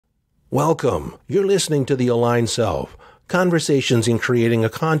Welcome. You're listening to The Aligned Self, Conversations in Creating a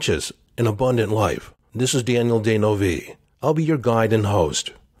Conscious and Abundant Life. This is Daniel Denovi. I'll be your guide and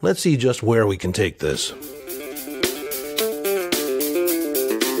host. Let's see just where we can take this.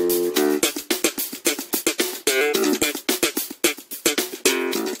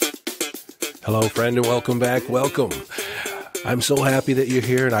 Hello, friend, and welcome back. Welcome. I'm so happy that you're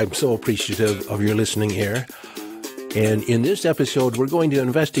here, and I'm so appreciative of your listening here. And in this episode, we're going to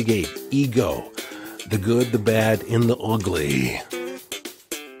investigate ego, the good, the bad, and the ugly.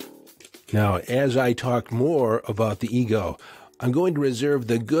 Now, as I talk more about the ego, I'm going to reserve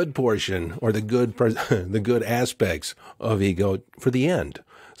the good portion, or the good aspects of ego for the end.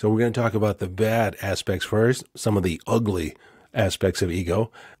 So we're going to talk about the bad aspects first, some of the ugly aspects of ego,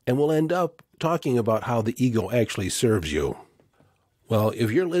 and we'll end up talking about how the ego actually serves you. Well,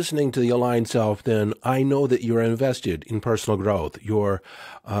 if you're listening to The Aligned Self, then I know that you're invested in personal growth. You're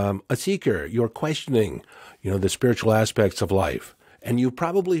a seeker. You're questioning, the spiritual aspects of life. And you've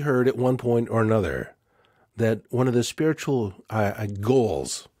probably heard at one point or another that one of the spiritual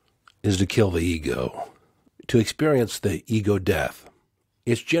goals is to kill the ego, to experience the ego death.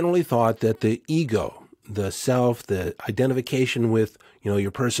 It's generally thought that the ego, the self, the identification with,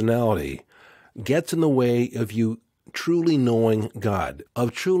 your personality, gets in the way of you truly knowing God,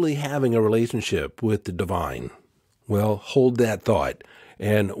 of truly having a relationship with the divine. Well, hold that thought,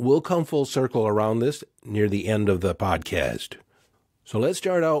 and we'll come full circle around this near the end of the podcast. So let's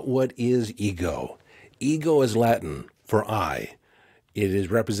start out. What is ego? Ego is Latin for I. It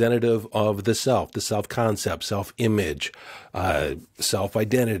is representative of the self-concept, self-image,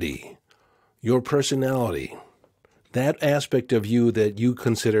 self-identity, your personality, that aspect of you that you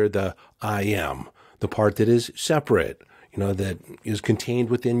consider the I am, the part that is separate, that is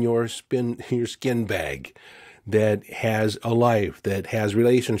contained within your skin bag, that has a life, that has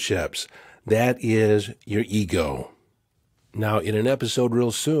relationships. That is your ego. Now, in an episode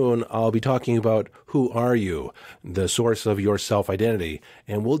real soon, I'll be talking about who are you, the source of your self-identity,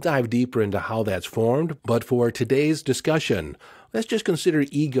 and we'll dive deeper into how that's formed. But for today's discussion, let's just consider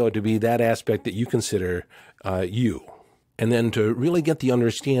ego to be that aspect that you consider you. And then to really get the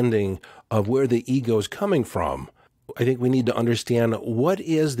understanding of where the ego is coming from, I think we need to understand, what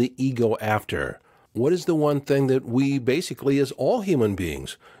is the ego after? What is the one thing that we basically, as all human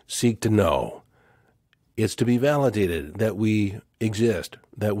beings, seek to know? It's to be validated that we exist,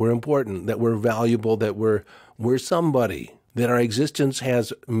 that we're important, that we're valuable, that we're somebody, that our existence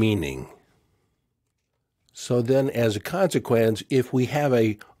has meaning. So then, as a consequence, if we have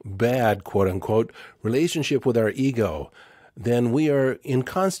a bad, quote-unquote, relationship with our ego, then we are in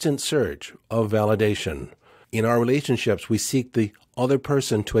constant search of validation. In our relationships, we seek the other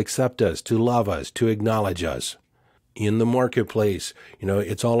person to accept us, to love us, to acknowledge us. In the marketplace,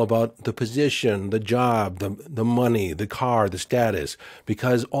 it's all about the position, the job, the money, the car, the status,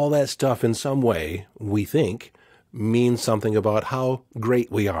 because all that stuff in some way, we think, means something about how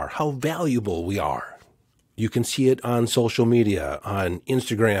great we are, how valuable we are. You can see it on social media, on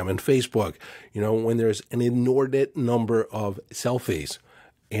Instagram and Facebook, when there's an inordinate number of selfies.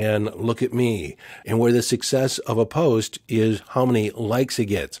 And look at me. And where the success of a post is how many likes it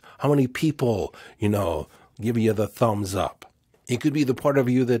gets, how many people, give you the thumbs up. It could be the part of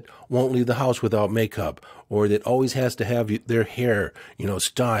you that won't leave the house without makeup, or that always has to have their hair,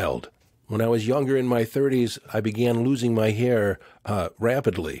 styled. When I was younger, in my 30s, I began losing my hair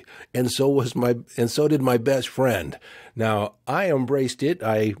rapidly, and so did my best friend. Now, I embraced it.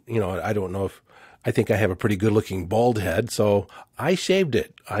 I don't know if I think I have a pretty good-looking bald head, so I shaved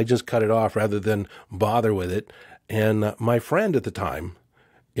it. I just cut it off rather than bother with it. And my friend at the time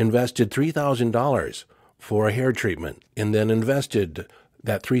invested $3,000 for a hair treatment, and then invested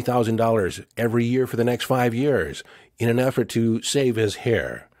that $3,000 every year for the next 5 years in an effort to save his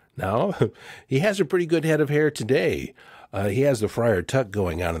hair. Now, he has a pretty good head of hair today. He has the Friar Tuck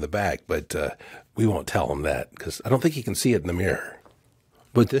going on in the back, but we won't tell him that because I don't think he can see it in the mirror.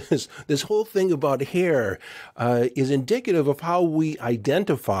 But this whole thing about hair is indicative of how we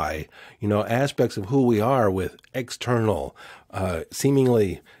identify, aspects of who we are with external,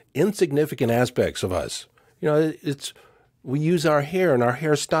 seemingly insignificant aspects of us. We use our hair and our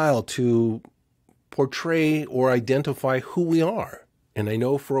hairstyle to portray or identify who we are. And I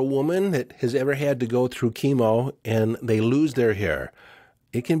know for a woman that has ever had to go through chemo and they lose their hair,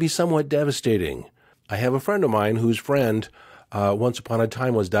 it can be somewhat devastating. I have a friend of mine whose friend once upon a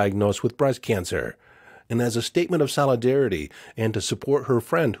time was diagnosed with breast cancer. And as a statement of solidarity and to support her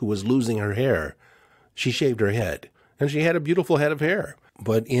friend who was losing her hair, she shaved her head. And she had a beautiful head of hair.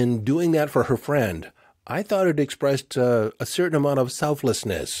 But in doing that for her friend, I thought it expressed a certain amount of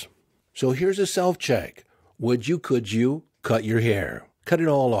selflessness. So here's a self-check. Could you cut your hair? Cut it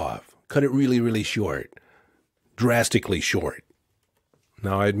all off. Cut it really, really short. Drastically short.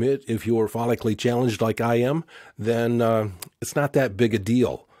 Now, I admit, if you're follically challenged like I am, then it's not that big a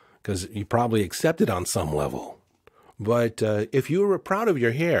deal, because you probably accept it on some level. But if you were proud of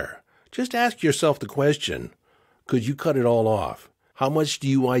your hair, just ask yourself the question, could you cut it all off? How much do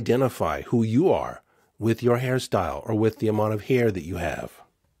you identify who you are with your hairstyle or with the amount of hair that you have?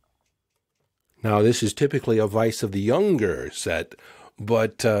 Now, this is typically a vice of the younger set,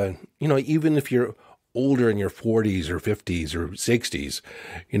 but, even if you're older in your 40s or 50s or 60s,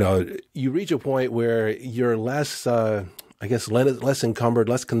 you reach a point where you're less encumbered,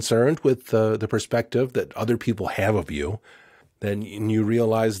 less concerned with the perspective that other people have of you. Then you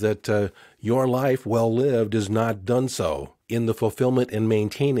realize that your life well lived is not done so in the fulfillment and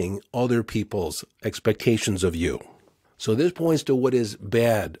maintaining other people's expectations of you. So this points to what is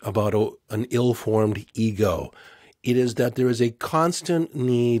bad about an ill-formed ego. It is that there is a constant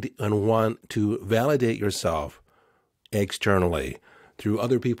need and want to validate yourself externally through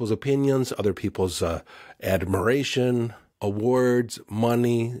other people's opinions, other people's admiration, awards,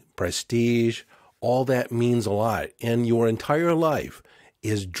 money, prestige. All that means a lot. And your entire life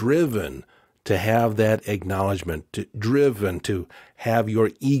is driven to have that acknowledgement, driven to have your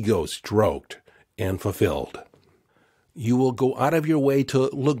ego stroked and fulfilled. You will go out of your way to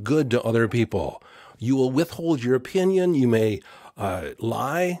look good to other people. You will withhold your opinion. You may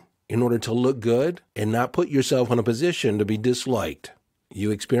lie in order to look good and not put yourself in a position to be disliked.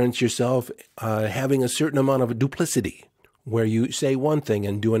 You experience yourself having a certain amount of duplicity, where you say one thing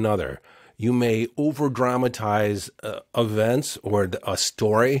and do another. You may over-dramatize events or a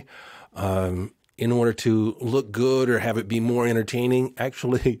story in order to look good or have it be more entertaining,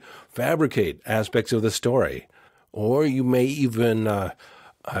 actually fabricate aspects of the story. Or you may even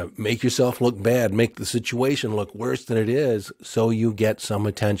make yourself look bad, make the situation look worse than it is, so you get some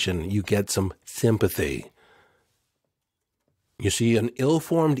attention, you get some sympathy. You see, an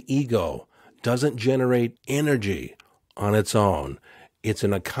ill-formed ego doesn't generate energy on its own. It's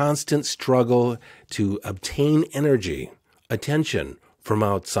in a constant struggle to obtain energy, attention from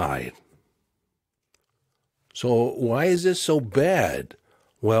outside. So why is this so bad?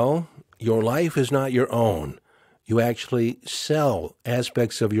 Well, your life is not your own. You actually sell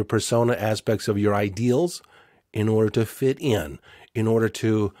aspects of your persona, aspects of your ideals in order to fit in order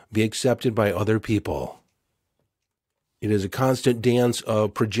to be accepted by other people. It is a constant dance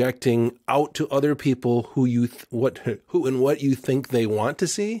of projecting out to other people who and what you think they want to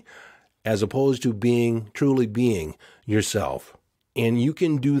see, as opposed to truly being yourself. And you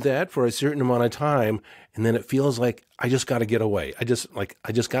can do that for a certain amount of time, and then it feels like, I just got to get away. I just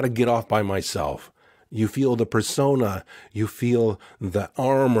got to get off by myself. You feel the persona, you feel the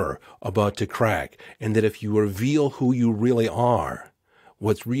armor about to crack, and that if you reveal who you really are,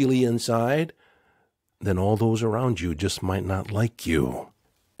 what's really inside, then all those around you just might not like you.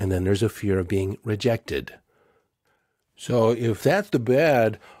 And then there's a fear of being rejected. So if that's the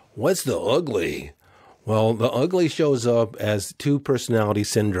bad, what's the ugly? Well, the ugly shows up as two personality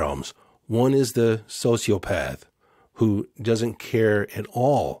syndromes. One is the sociopath, who doesn't care at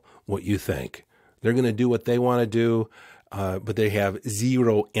all what you think. They're going to do what they want to do, but they have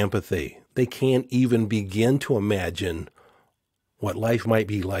zero empathy. They can't even begin to imagine what life might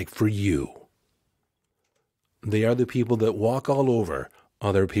be like for you. They are the people that walk all over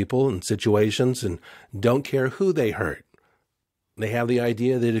other people and situations and don't care who they hurt. They have the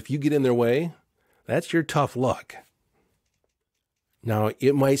idea that if you get in their way, that's your tough luck. Now,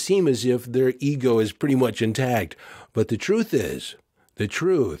 it might seem as if their ego is pretty much intact, but the truth is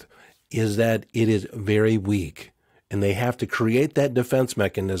that it is very weak, and they have to create that defense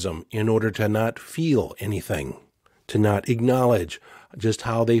mechanism in order to not feel anything, to not acknowledge just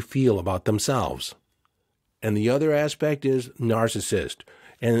how they feel about themselves. And the other aspect is narcissist.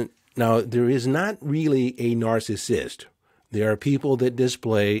 And now, there is not really a narcissist. There are people that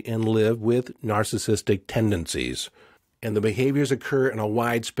display and live with narcissistic tendencies, and the behaviors occur in a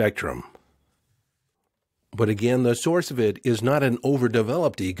wide spectrum. But again, the source of it is not an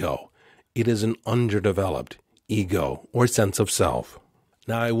overdeveloped ego. It is an underdeveloped ego or sense of self.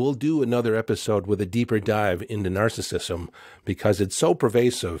 Now, I will do another episode with a deeper dive into narcissism because it's so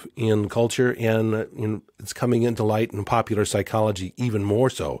pervasive in culture and it's coming into light in popular psychology even more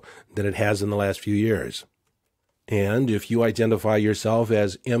so than it has in the last few years. And if you identify yourself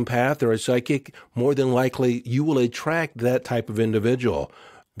as empath or a psychic, more than likely you will attract that type of individual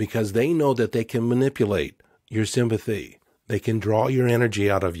because they know that they can manipulate your sympathy. They can draw your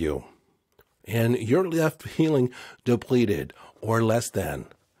energy out of you. And you're left feeling depleted or less than.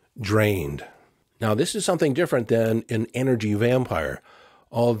 drained. Now, this is something different than an energy vampire,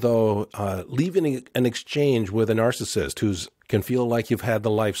 although leaving an exchange with a narcissist who can feel like you've had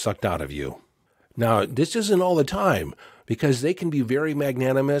the life sucked out of you. Now, this isn't all the time, because they can be very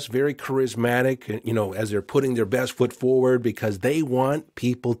magnanimous, very charismatic, as they're putting their best foot forward because they want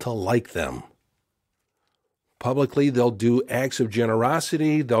people to like them. Publicly, they'll do acts of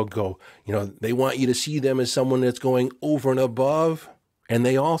generosity. They'll go, they want you to see them as someone that's going over and above. And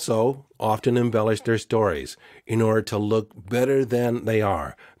they also often embellish their stories in order to look better than they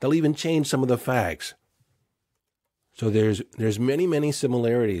are. They'll even change some of the facts. So there's many, many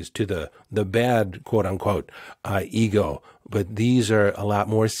similarities to the bad, quote unquote, ego. But these are a lot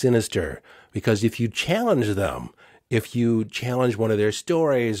more sinister, because if you challenge them, if you challenge one of their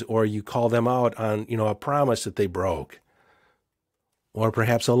stories, or you call them out on, a promise that they broke, or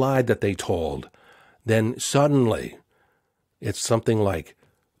perhaps a lie that they told, then suddenly it's something like,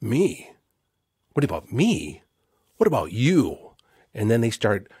 me? What about me? What about you? And then they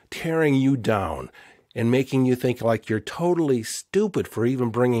start tearing you down and making you think like you're totally stupid for even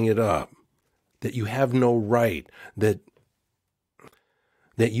bringing it up, that you have no right, that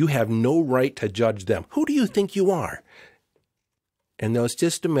you have no right to judge them. Who do you think you are? And they'll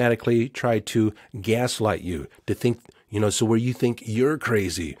systematically try to gaslight you, to think, so where you think you're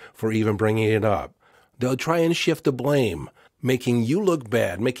crazy for even bringing it up. They'll try and shift the blame, making you look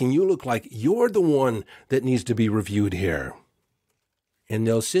bad, making you look like you're the one that needs to be reviewed here. And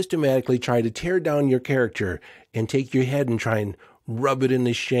they'll systematically try to tear down your character and take your head and try and rub it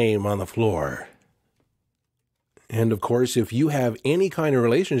into shame on the floor. And of course, if you have any kind of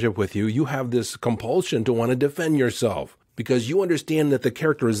relationship with you, you have this compulsion to want to defend yourself, because you understand that the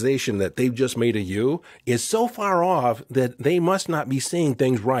characterization that they've just made of you is so far off that they must not be saying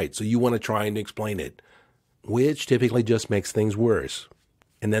things right. So you want to try and explain it, which typically just makes things worse.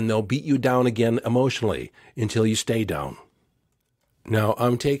 And then they'll beat you down again emotionally until you stay down. Now,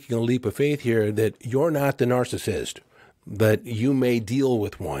 I'm taking a leap of faith here that you're not the narcissist, but you may deal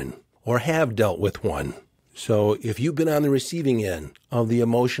with one or have dealt with one. So if you've been on the receiving end of the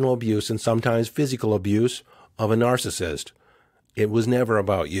emotional abuse and sometimes physical abuse of a narcissist, it was never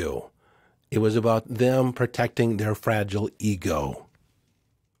about you. It was about them protecting their fragile ego.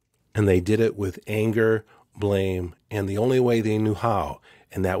 And they did it with anger, blame, and the only way they knew how,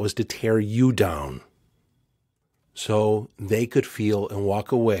 and that was to tear you down, so they could feel and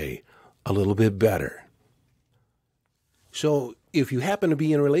walk away a little bit better. So if you happen to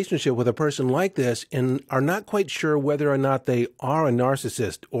be in a relationship with a person like this and are not quite sure whether or not they are a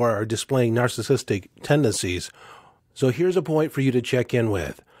narcissist or are displaying narcissistic tendencies, so here's a point for you to check in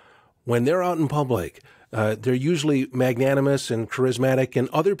with. When they're out in public, they're usually magnanimous and charismatic, and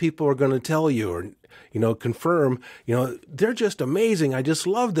other people are going to tell you or confirm, they're just amazing. I just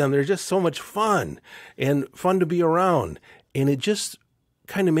love them. They're just so much fun and fun to be around. And it just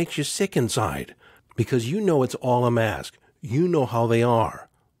kind of makes you sick inside, because it's all a mask. You know how they are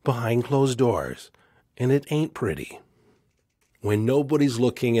behind closed doors, and it ain't pretty. When nobody's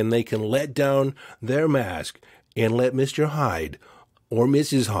looking and they can let down their mask and let Mr. Hyde or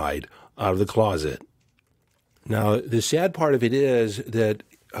Mrs. Hyde out of the closet. Now, the sad part of it is that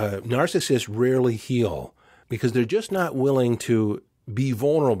narcissists rarely heal, because they're just not willing to be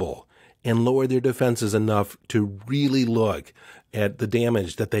vulnerable and lower their defenses enough to really look at the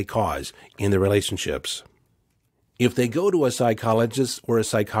damage that they cause in their relationships. If they go to a psychologist or a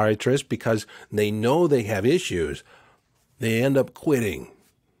psychiatrist because they know they have issues, they end up quitting,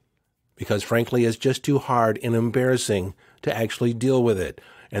 because frankly, it's just too hard and embarrassing to actually deal with it.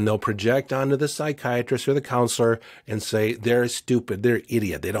 And they'll project onto the psychiatrist or the counselor and say, they're stupid, they're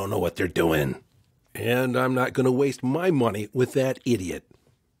idiot, they don't know what they're doing. And I'm not going to waste my money with that idiot.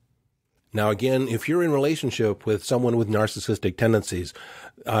 Now, again, if you're in a relationship with someone with narcissistic tendencies,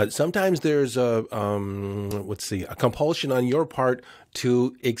 sometimes there's a compulsion on your part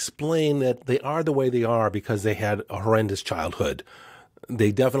to explain that they are the way they are because they had a horrendous childhood.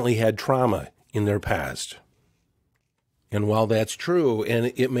 They definitely had trauma in their past. And while that's true,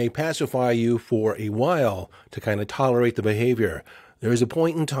 and it may pacify you for a while to kind of tolerate the behavior, there is a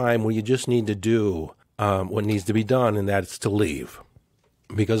point in time where you just need to do what needs to be done, and that's to leave.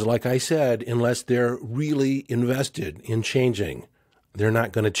 Because like I said, unless they're really invested in changing, they're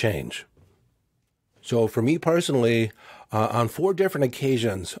not going to change. So for me personally, on 4 different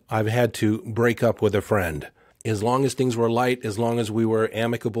occasions, I've had to break up with a friend. As long as things were light, as long as we were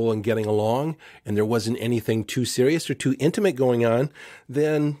amicable and getting along, and there wasn't anything too serious or too intimate going on,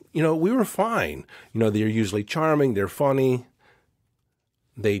 then, we were fine. They're usually charming, they're funny.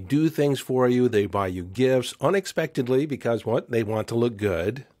 They do things for you. They buy you gifts unexpectedly because what? They want to look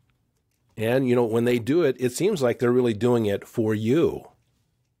good. And, when they do it, it seems like they're really doing it for you.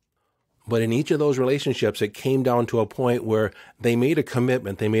 But in each of those relationships, it came down to a point where they made a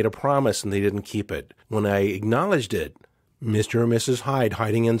commitment, they made a promise, and they didn't keep it. When I acknowledged it, Mr. or Mrs. Hyde,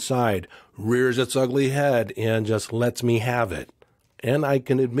 hiding inside, rears its ugly head and just lets me have it. And I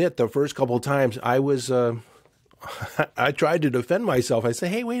can admit the first couple of times I was, I tried to defend myself. I say,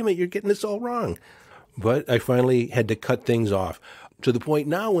 hey, wait a minute, you're getting this all wrong. But I finally had to cut things off. To the point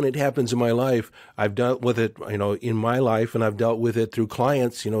now when it happens in my life, I've dealt with it, in my life, and I've dealt with it through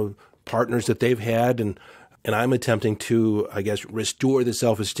clients, partners that they've had, and I'm attempting to, I guess, restore the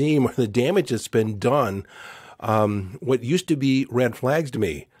self-esteem or the damage that's been done. What used to be red flags to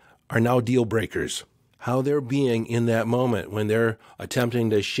me are now deal breakers. How they're being in that moment when they're attempting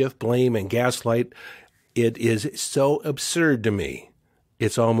to shift blame and gaslight, it is so absurd to me.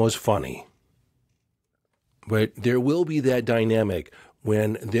 It's almost funny. But there will be that dynamic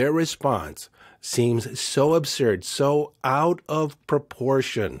when their response seems so absurd, so out of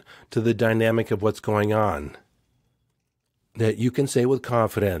proportion to the dynamic of what's going on, that you can say with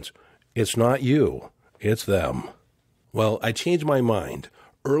confidence, it's not you, it's them. Well, I changed my mind.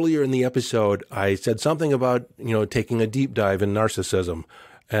 Earlier in the episode, I said something about, taking a deep dive in narcissism.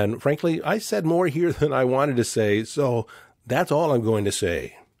 And frankly, I said more here than I wanted to say, so that's all I'm going to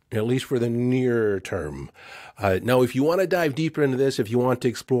say, at least for the near term. Now, if you want to dive deeper into this, if you want to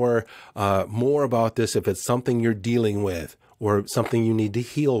explore more about this, if it's something you're dealing with or something you need to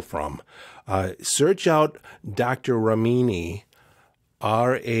heal from, search out Dr. Ramini,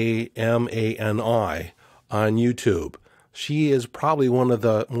 Ramani, on YouTube. She is probably one of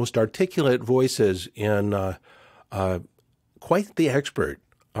the most articulate voices and quite the expert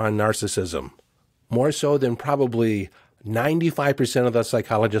on narcissism, more so than probably 95% of the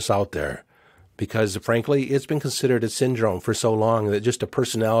psychologists out there, because frankly, it's been considered a syndrome for so long, that just a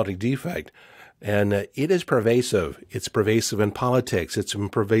personality defect. And it is pervasive. It's pervasive in politics.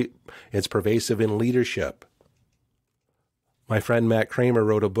 It's pervasive in leadership. My friend Matt Kramer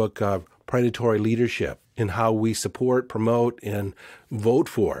wrote a book, Predatory Leadership, and how we support, promote, and vote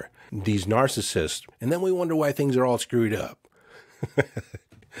for these narcissists. And then we wonder why things are all screwed up.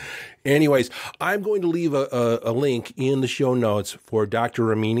 Anyways, I'm going to leave a link in the show notes for Dr.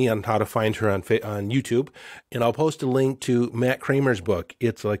 Ramini on how to find her on YouTube. And I'll post a link to Matt Kramer's book.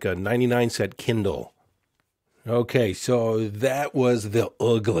 It's like a 99-cent Kindle. Okay, so that was the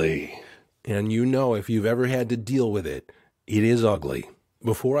ugly. And if you've ever had to deal with it, it is ugly.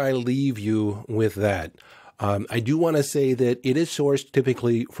 Before I leave you with that, I do want to say that it is sourced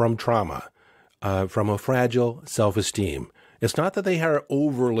typically from trauma, from a fragile self-esteem. It's not that they are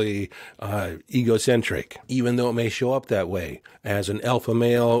overly egocentric, even though it may show up that way as an alpha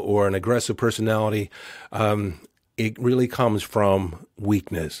male or an aggressive personality. It really comes from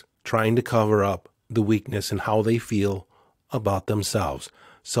weakness, trying to cover up the weakness and how they feel about themselves.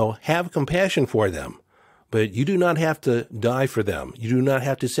 So have compassion for them, but you do not have to die for them. You do not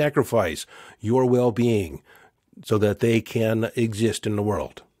have to sacrifice your well-being so that they can exist in the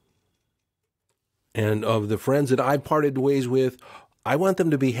world. And of the friends that I've parted ways with, I want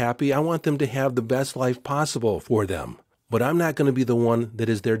them to be happy. I want them to have the best life possible for them. But I'm not going to be the one that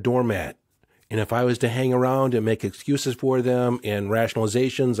is their doormat. And if I was to hang around and make excuses for them and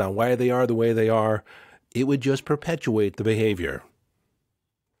rationalizations on why they are the way they are, it would just perpetuate the behavior.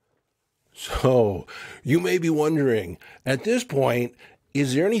 So you may be wondering, at this point,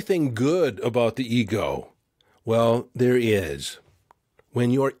 is there anything good about the ego? Well, there is.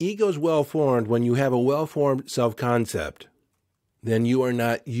 When your ego is well-formed, when you have a well-formed self-concept, then you are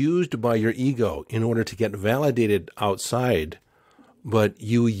not used by your ego in order to get validated outside, but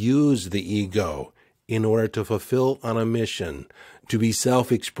you use the ego in order to fulfill on a mission, to be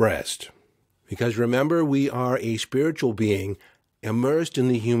self-expressed. Because remember, we are a spiritual being immersed in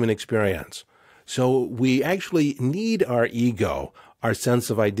the human experience. So we actually need our ego, our sense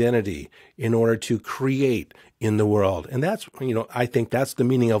of identity, in order to create in the world. And that's, I think that's the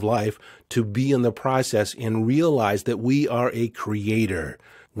meaning of life, to be in the process and realize that we are a creator.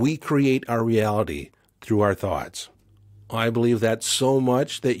 We create our reality through our thoughts. I believe that so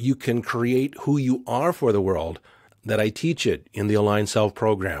much that you can create who you are for the world, that I teach it in the Aligned Self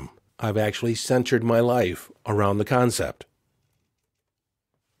program. I've actually centered my life around the concept.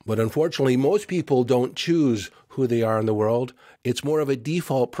 But unfortunately, most people don't choose who they are in the world. It's more of a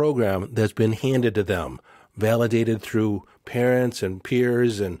default program that's been handed to them, validated through parents and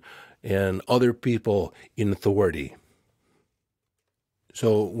peers and other people in authority.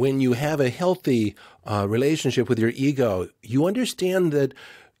 So when you have a healthy relationship with your ego, you understand that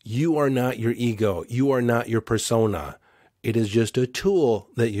you are not your ego. You are not your persona. It is just a tool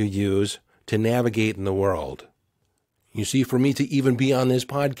that you use to navigate in the world. You see, for me to even be on this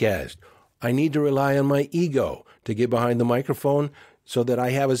podcast, I need to rely on my ego to get behind the microphone so that I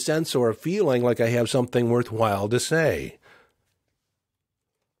have a sense or a feeling like I have something worthwhile to say.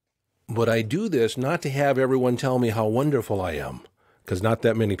 But I do this not to have everyone tell me how wonderful I am, because not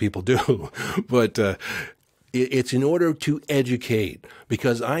that many people do, but it's in order to educate,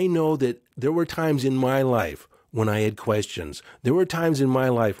 because I know that there were times in my life when I had questions. There were times in my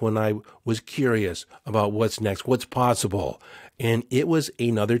life when I was curious about what's next, what's possible, and it was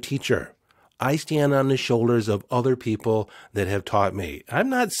another teacher. I stand on the shoulders of other people that have taught me. I'm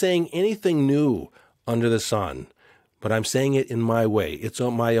not saying anything new under the sun, but I'm saying it in my way. It's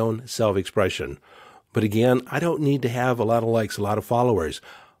on my own self-expression. But again, I don't need to have a lot of likes, a lot of followers,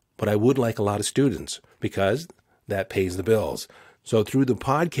 but I would like a lot of students because that pays the bills. So through the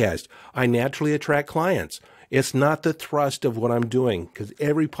podcast, I naturally attract clients. It's not the thrust of what I'm doing because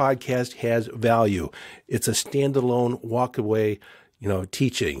every podcast has value. It's a standalone walk away,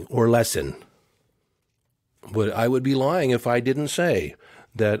 teaching or lesson. But I would be lying if I didn't say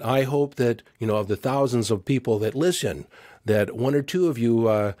that I hope that, of the thousands of people that listen, that one or two of you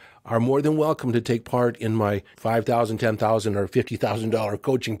are more than welcome to take part in my $5,000, $10,000, or $50,000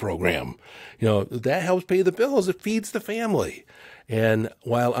 coaching program. That helps pay the bills. It feeds the family. And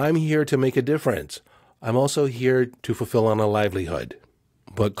while I'm here to make a difference, I'm also here to fulfill on a livelihood.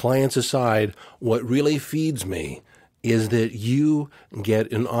 But clients aside, what really feeds me is that you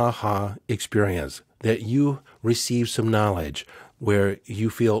get an aha experience, that you receive some knowledge where you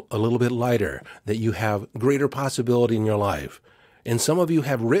feel a little bit lighter, that you have greater possibility in your life. And some of you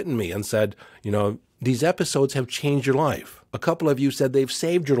have written me and said, these episodes have changed your life. A couple of you said they've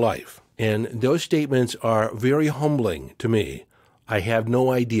saved your life. And those statements are very humbling to me. I have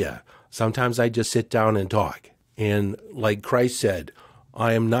no idea. Sometimes I just sit down and talk. And like Christ said,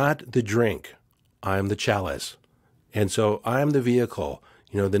 I am not the drink, I am the chalice. And so I'm the vehicle.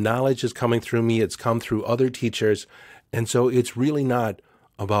 The knowledge is coming through me. It's come through other teachers. And so it's really not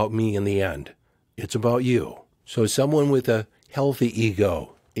about me in the end. It's about you. So someone with a healthy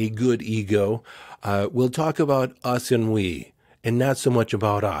ego, a good ego, will talk about us and we, and not so much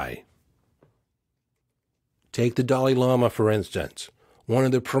about I. Take the Dalai Lama, for instance, one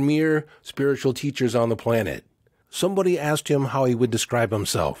of the premier spiritual teachers on the planet. Somebody asked him how he would describe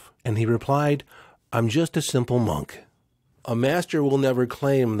himself, and he replied, "I'm just a simple monk." A master will never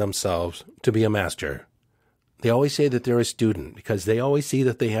claim themselves to be a master. They always say that they're a student because they always see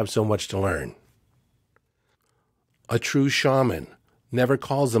that they have so much to learn. A true shaman never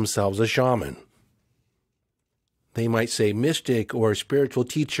calls themselves a shaman. They might say mystic or spiritual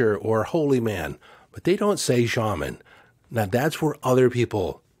teacher or holy man, but they don't say shaman. Now that's for other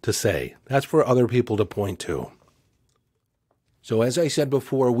people to say. That's for other people to point to. So as I said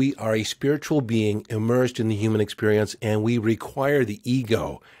before, we are a spiritual being immersed in the human experience, and we require the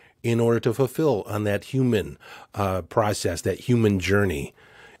ego in order to fulfill on that human process, that human journey.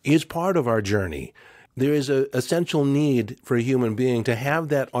 It's part of our journey. There is an essential need for a human being to have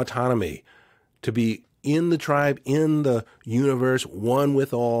that autonomy, to be in the tribe, in the universe, one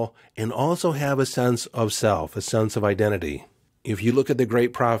with all, and also have a sense of self, a sense of identity. If you look at the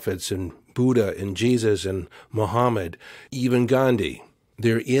great prophets and Buddha and Jesus and Muhammad, even Gandhi,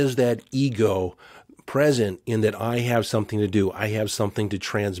 there is that ego present in that I have something to do, I have something to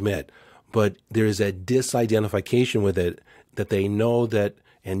transmit, but there is a disidentification with it, that they know that,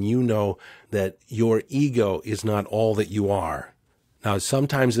 and you know that your ego is not all that you are. Now,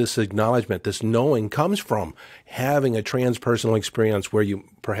 sometimes this acknowledgement, this knowing comes from having a transpersonal experience where you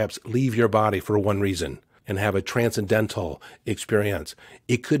perhaps leave your body for one reason and have a transcendental experience.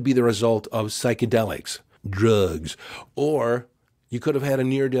 It could be the result of psychedelics, drugs, or you could have had a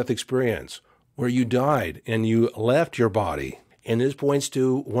near-death experience where you died and you left your body. And this points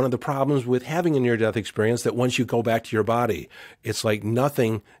to one of the problems with having a near-death experience, that once you go back to your body, it's like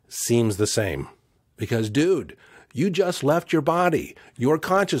nothing seems the same. Because, dude, you just left your body. Your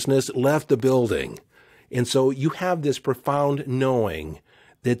consciousness left the building. And so you have this profound knowing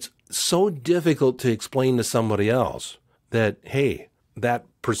that's so difficult to explain to somebody else that, hey, that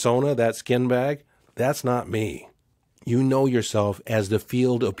persona, that skin bag, that's not me. You know yourself as the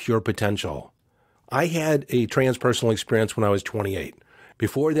field of pure potential. I had a transpersonal experience when I was 28.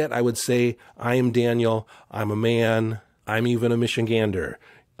 Before that, I would say, I am Daniel, I'm a man, I'm even a Michigander.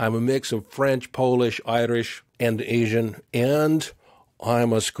 I'm a mix of French, Polish, Irish, and Asian, and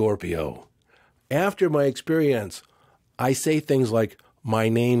I'm a Scorpio. After my experience, I say things like, my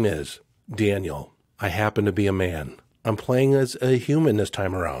name is Daniel. I happen to be a man. I'm playing as a human this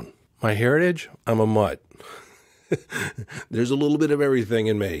time around. My heritage, I'm a mutt. There's a little bit of everything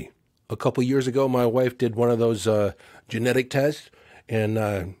in me. A couple years ago, my wife did one of those genetic tests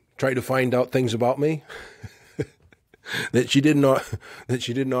and tried to find out things about me that she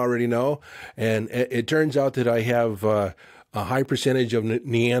didn't already know. And it turns out that I have a high percentage of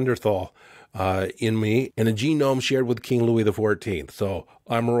Neanderthal in me and a genome shared with King Louis XIV. So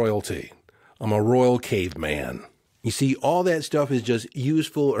I'm royalty. I'm a royal caveman. You see, all that stuff is just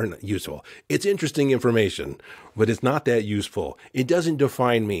useful or not useful. It's interesting information, but it's not that useful. It doesn't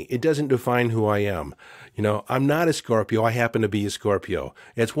define me. It doesn't define who I am. You know, I'm not a Scorpio. I happen to be a Scorpio.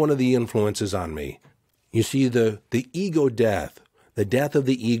 It's one of the influences on me. You see, the ego death, the death of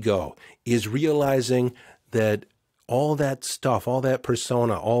the ego is realizing that all that stuff, all that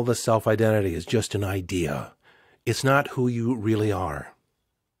persona, all the self-identity is just an idea. It's not who you really are.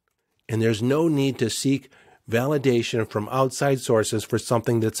 And there's no need to seek validation from outside sources for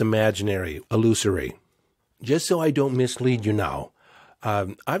something that's imaginary, illusory. Just so I don't mislead you now,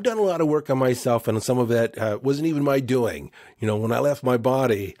 I've done a lot of work on myself, and some of that wasn't even my doing. You know, when I left my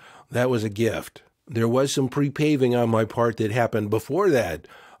body, that was a gift. There was some pre-paving on my part that happened before that,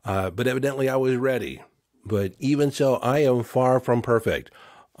 but evidently I was ready. But even so, I am far from perfect.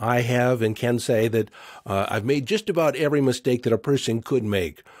 I have and can say that I've made just about every mistake that a person could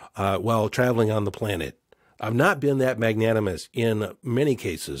make while traveling on the planet. I've not been that magnanimous in many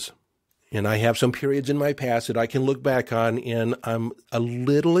cases. And I have some periods in my past that I can look back on, and I'm a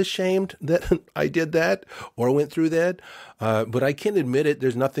little ashamed that I did that or went through that. But I can admit it.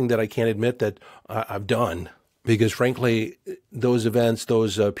 There's nothing that I can't admit that I've done. Because frankly, those events,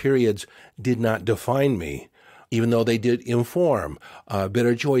 those periods did not define me, even though they did inform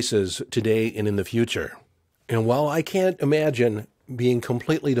better choices today and in the future. And while I can't imagine being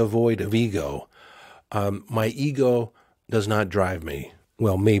completely devoid of ego, my ego does not drive me.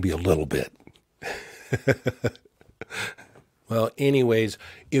 Well, maybe a little bit. Well, anyways,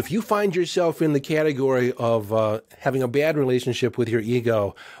 if you find yourself in the category of having a bad relationship with your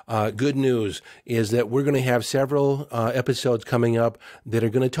ego, good news is that we're going to have several episodes coming up that are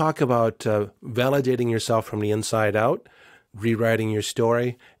going to talk about validating yourself from the inside out, rewriting your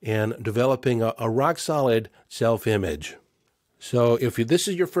story, and developing a rock-solid self-image. So if this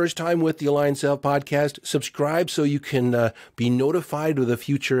is your first time with the Aligned Self Podcast, subscribe so you can be notified of the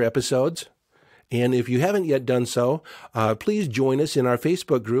future episodes. And if you haven't yet done so, please join us in our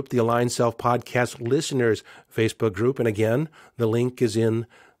Facebook group, the Aligned Self Podcast Listeners Facebook group. And again, the link is in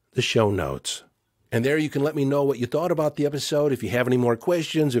the show notes. And there you can let me know what you thought about the episode. If you have any more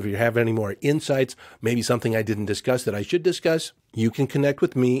questions, if you have any more insights, maybe something I didn't discuss that I should discuss, you can connect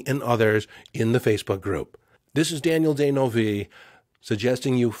with me and others in the Facebook group. This is Daniel Desnovis,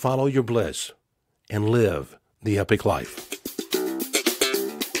 suggesting you follow your bliss and live the epic life.